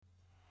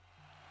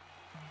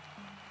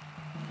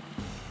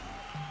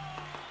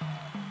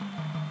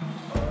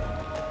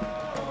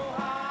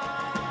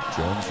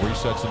Jones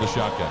resets in the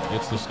shotgun,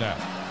 gets the snap,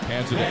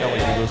 hands it to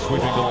Elliott, who goes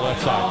sweeping to the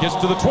left side, gets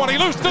to the 20,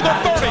 loose to the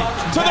 30,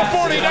 to the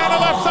 40, down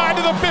the left side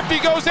to the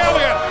 50 goes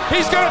Elliott.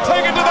 He's going to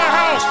take it to the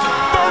house.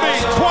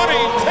 30,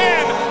 20,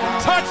 10,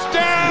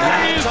 touchdown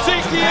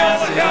Ezekiel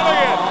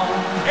Elliott,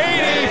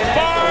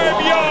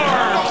 85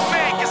 yards. No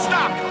man can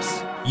stop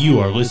us.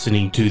 You are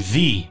listening to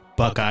the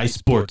Buckeye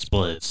Sports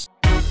Blitz.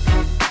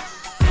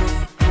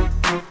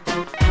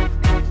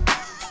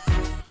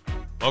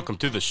 Welcome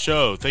to the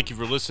show. Thank you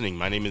for listening.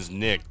 My name is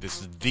Nick.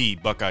 This is the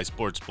Buckeye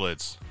Sports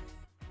Blitz.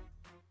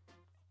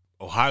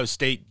 Ohio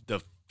State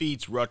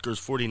defeats Rutgers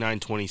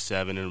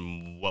 49-27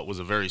 in what was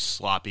a very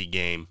sloppy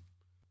game.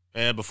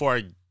 And before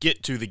I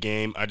get to the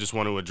game, I just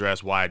want to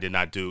address why I did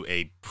not do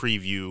a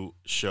preview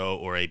show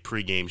or a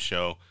pregame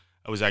show.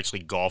 I was actually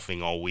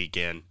golfing all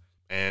weekend,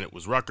 and it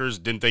was Rutgers.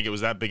 Didn't think it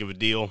was that big of a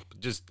deal.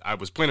 I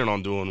was planning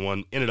on doing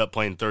one. Ended up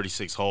playing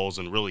 36 holes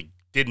and really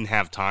didn't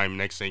have time.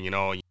 Next thing you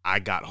know, I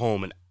got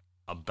home and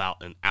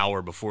about an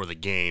hour before the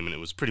game, and it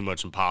was pretty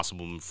much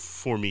impossible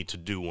for me to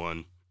do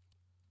one.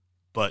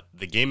 But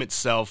the game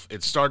itself,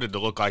 it started to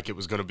look like it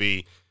was going to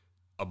be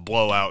a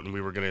blowout, and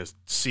we were going to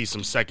see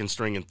some second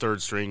string and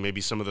third string,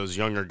 maybe some of those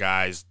younger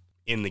guys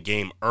in the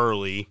game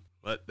early,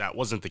 but that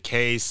wasn't the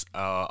case.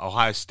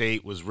 Ohio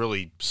State was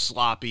really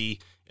sloppy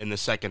in the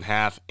second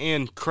half,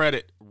 and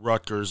credit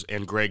Rutgers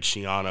and Greg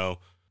Schiano.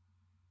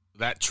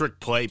 That trick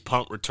play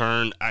punt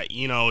return,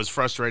 as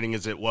frustrating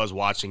as it was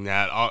watching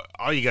that,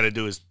 all you got to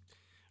do is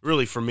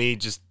really, for me,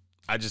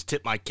 I just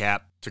tip my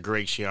cap to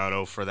Greg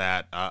Schiano for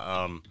that.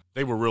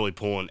 They were really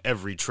pulling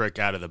every trick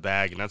out of the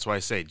bag, and that's why I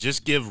say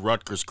just give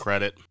Rutgers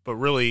credit. But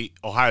really,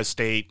 Ohio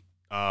State,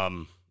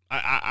 I'm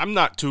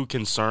not too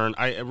concerned.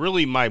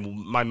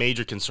 My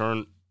major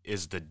concern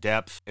is the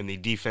depth in the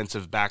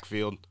defensive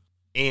backfield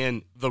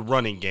and the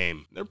running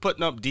game. They're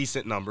putting up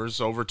decent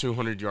numbers, over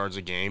 200 yards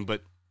a game,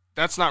 but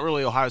that's not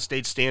really Ohio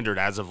State's standard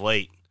as of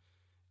late.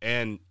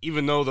 And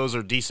even though those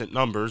are decent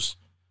numbers,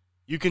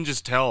 you can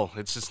just tell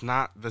it's just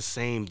not the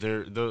same.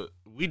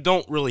 We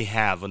don't really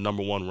have a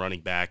number one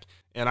running back.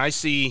 And I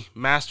see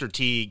Master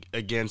Teague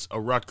against a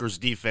Rutgers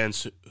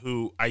defense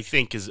who I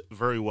think is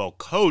very well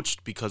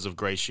coached because of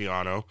Greg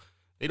Schiano.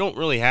 They don't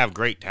really have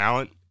great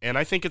talent, and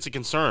I think it's a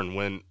concern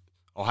when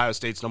Ohio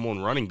State's number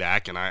one running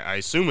back, and I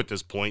assume at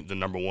this point the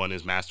number one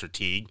is Master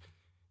Teague.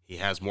 He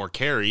has more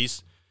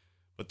carries,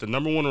 but the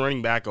number one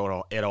running back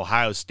at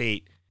Ohio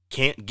State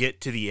can't get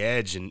to the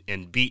edge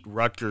and beat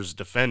Rutgers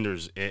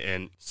defenders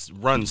and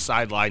run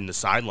sideline to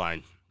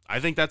sideline. I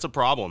think that's a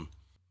problem.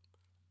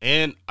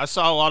 And I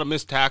saw a lot of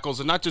missed tackles,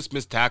 and not just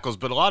missed tackles,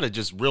 but a lot of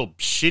just real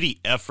shitty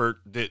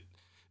effort.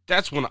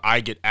 That's when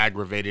I get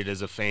aggravated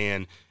as a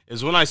fan,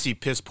 is when I see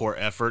piss poor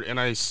effort. And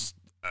I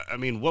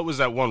mean, what was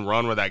that one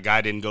run where that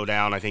guy didn't go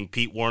down? I think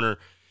Pete Werner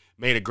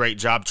made a great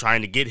job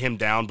trying to get him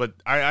down, but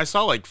I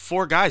saw like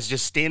four guys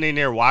just standing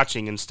there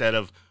watching instead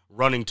of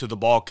running to the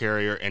ball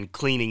carrier and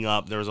cleaning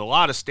up. There was a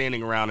lot of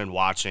standing around and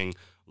watching,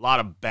 a lot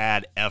of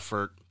bad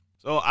effort.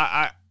 So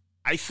I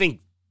think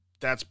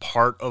that's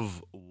part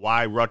of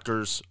why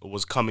Rutgers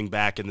was coming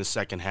back in the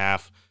second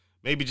half.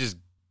 Maybe just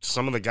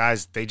some of the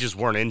guys, they just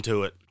weren't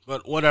into it.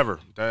 But whatever.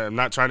 I'm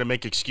not trying to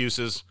make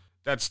excuses.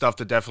 That's stuff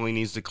that definitely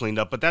needs to clean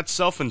up. But that's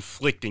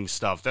self-inflicting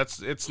stuff.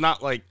 It's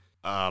not like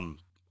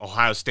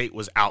Ohio State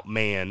was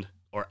outmanned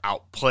or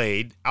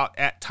outplayed.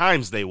 At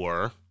times they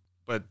were.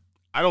 But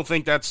I don't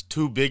think that's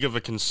too big of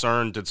a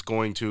concern that's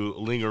going to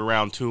linger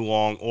around too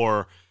long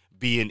or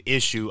be an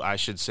issue, I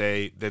should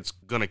say, that's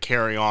going to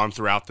carry on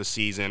throughout the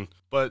season.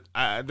 But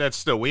that's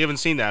still, we haven't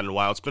seen that in a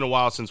while. It's been a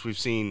while since we've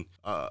seen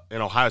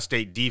an Ohio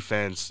State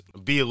defense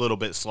be a little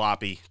bit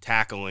sloppy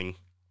tackling.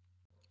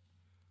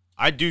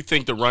 I do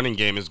think the running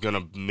game is going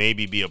to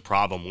maybe be a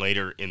problem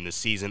later in the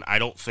season. I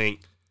don't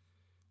think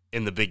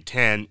in the Big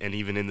Ten and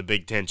even in the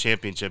Big Ten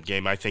championship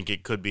game, I think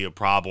it could be a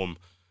problem,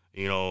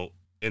 in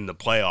the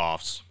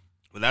playoffs.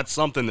 But that's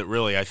something that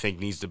really I think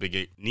needs to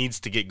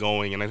get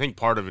going, and I think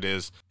part of it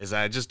is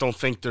I just don't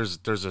think there's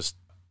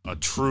a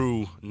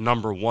true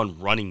number one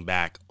running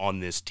back on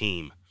this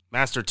team.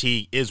 Master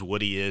Teague is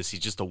what he is. He's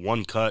just a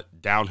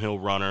one-cut downhill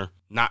runner,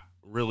 not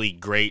really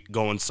great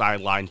going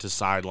sideline to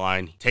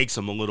sideline. Takes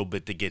him a little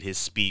bit to get his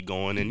speed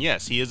going, and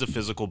yes, he is a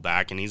physical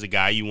back, and he's a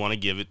guy you want to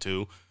give it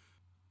to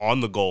on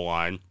the goal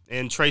line.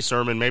 And Trey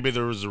Sermon, maybe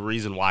there was a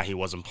reason why he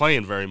wasn't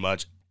playing very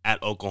much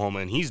at Oklahoma,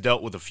 and he's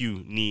dealt with a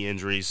few knee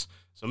injuries.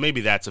 So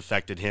maybe that's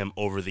affected him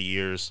over the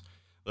years.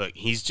 Look,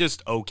 he's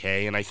just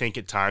okay, and I think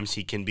at times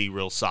he can be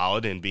real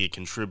solid and be a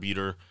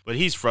contributor. But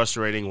he's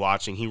frustrating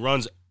watching. He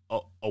runs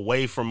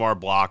away from our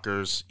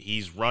blockers.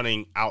 He's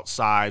running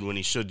outside when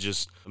he should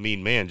just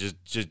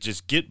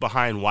get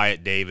behind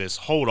Wyatt Davis,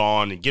 hold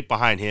on, and get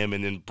behind him,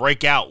 and then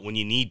break out when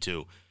you need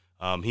to.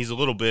 He's a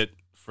little bit,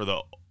 for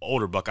the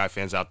older Buckeye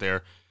fans out there,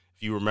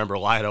 if you remember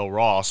Lydell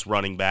Ross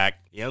running back,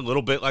 a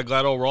little bit like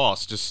Lydell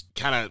Ross, just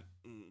kind of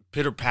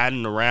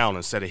pitter-patting around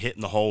instead of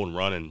hitting the hole and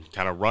running,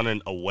 kind of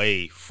running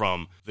away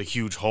from the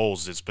huge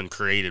holes that's been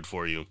created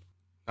for you.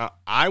 Now,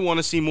 I want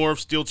to see more of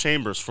Steel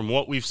Chambers. From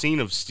what we've seen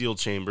of Steel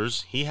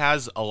Chambers, he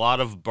has a lot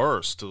of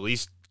burst, at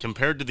least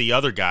compared to the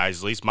other guys,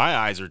 at least my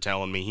eyes are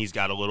telling me he's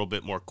got a little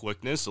bit more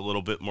quickness, a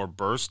little bit more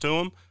burst to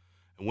him.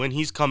 And when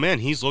he's come in,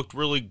 he's looked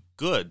really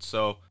good.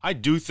 So I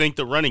do think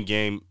the running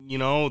game,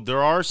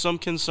 there are some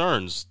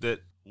concerns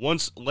that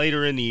once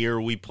later in the year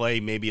we play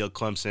maybe a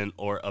Clemson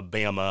or a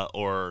Bama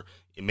or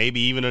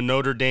maybe even a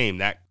Notre Dame,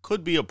 that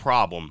could be a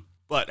problem.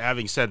 But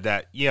having said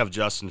that, you have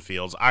Justin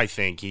Fields. I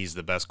think he's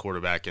the best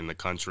quarterback in the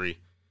country.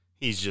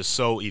 He's just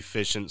so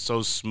efficient,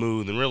 so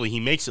smooth, and really he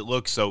makes it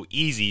look so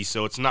easy,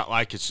 so it's not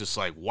like it's just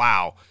like,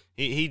 wow.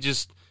 He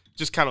just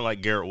kind of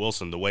like Garrett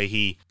Wilson, the way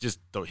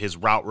his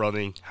route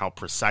running, how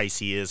precise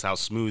he is, how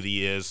smooth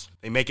he is.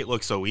 They make it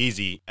look so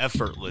easy,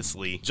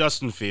 effortlessly.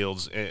 Justin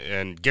Fields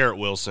and Garrett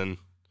Wilson,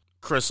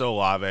 Chris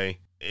Olave,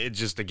 I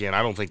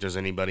don't think there's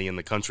anybody in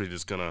the country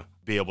that's going to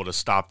be able to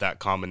stop that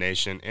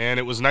combination. And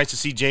it was nice to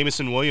see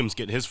Jamison Williams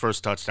get his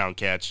first touchdown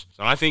catch.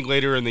 So I think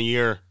later in the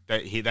year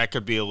that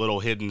could be a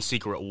little hidden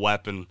secret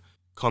weapon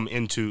come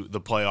into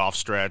the playoff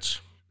stretch.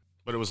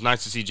 But it was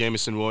nice to see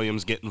Jamison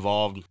Williams get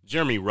involved.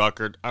 Jeremy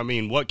Ruckert,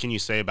 what can you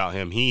say about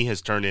him? He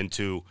has turned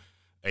into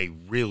a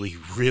really,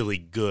 really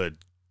good,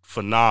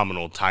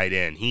 phenomenal tight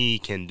end. He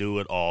can do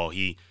it all.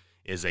 He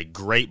is a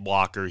great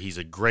blocker. He's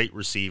a great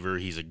receiver.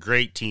 He's a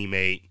great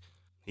teammate.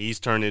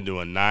 He's turned into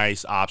a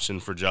nice option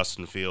for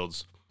Justin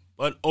Fields.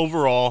 But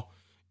overall,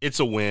 it's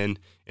a win.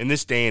 In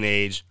this day and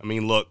age,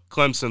 look,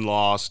 Clemson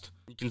lost.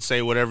 You can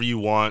say whatever you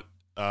want,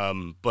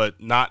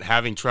 but not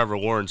having Trevor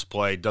Lawrence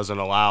play doesn't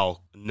allow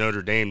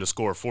Notre Dame to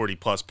score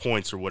 40-plus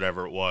points or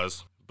whatever it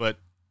was. But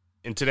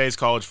in today's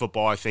college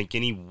football, I think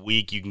any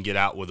week you can get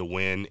out with a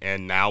win.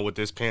 And now with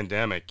this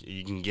pandemic,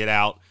 you can get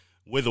out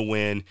with a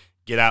win,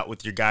 get out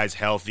with your guys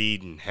healthy,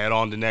 and head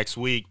on to next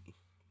week,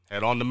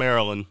 head on to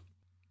Maryland.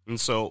 And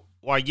so,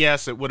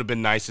 yes, it would have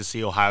been nice to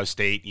see Ohio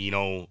State,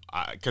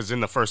 because in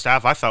the first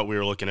half, I thought we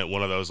were looking at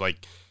one of those,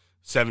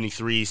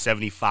 73,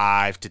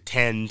 75 to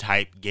 10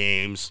 type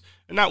games,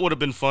 and that would have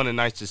been fun and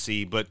nice to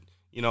see, but,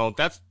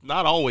 that's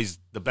not always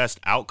the best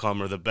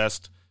outcome or the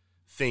best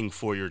thing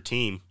for your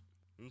team.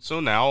 And so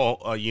now,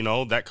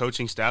 that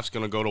coaching staff's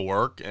going to go to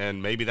work,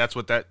 and maybe that's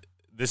what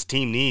this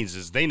team needs,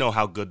 is they know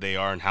how good they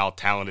are and how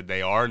talented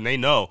they are, and they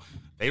know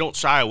they don't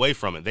shy away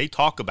from it. They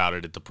talk about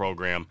it at the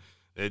program.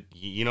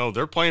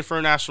 They're playing for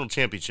a national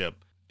championship.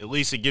 At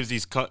least it gives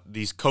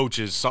these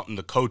coaches something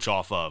to coach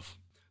off of.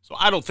 So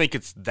I don't think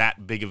it's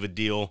that big of a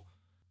deal.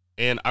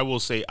 And I will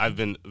say I've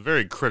been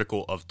very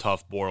critical of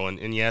Tuf Borland.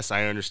 And yes,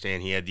 I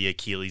understand he had the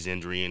Achilles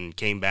injury and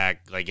came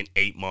back in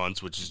 8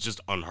 months, which is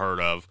just unheard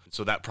of.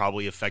 So that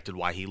probably affected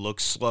why he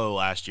looked slow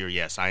last year.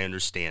 Yes, I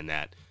understand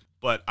that.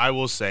 But I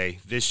will say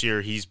this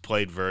year he's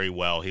played very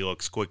well. He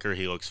looks quicker.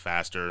 He looks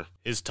faster.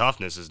 His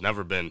toughness has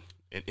never been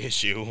an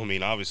issue.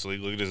 Obviously,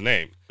 look at his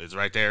name. It's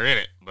right there in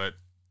it. But,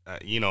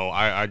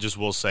 I just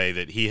will say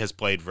that he has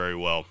played very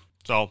well.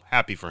 So,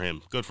 happy for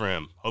him. Good for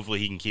him. Hopefully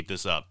he can keep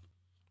this up.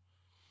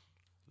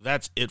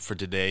 That's it for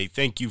today.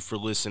 Thank you for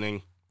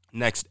listening.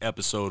 Next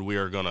episode, we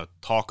are going to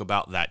talk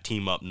about that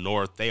team up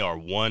north. They are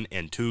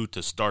 1-2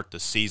 to start the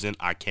season.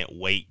 I can't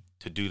wait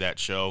to do that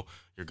show.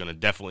 You're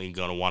definitely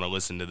going to want to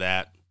listen to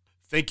that.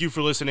 Thank you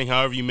for listening,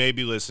 however you may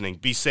be listening.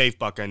 Be safe,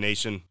 Buckeye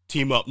Nation.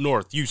 Team up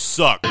north, you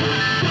suck.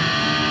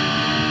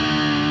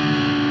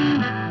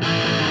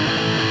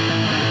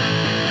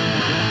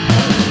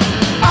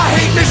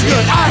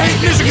 Michigan, I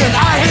hate Michigan,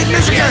 I hate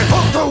Michigan.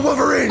 Fuck the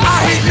Wolverines.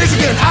 I hate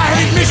Michigan, I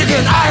hate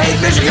Michigan, I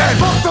hate Michigan.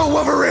 Fuck the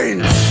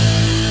Wolverines.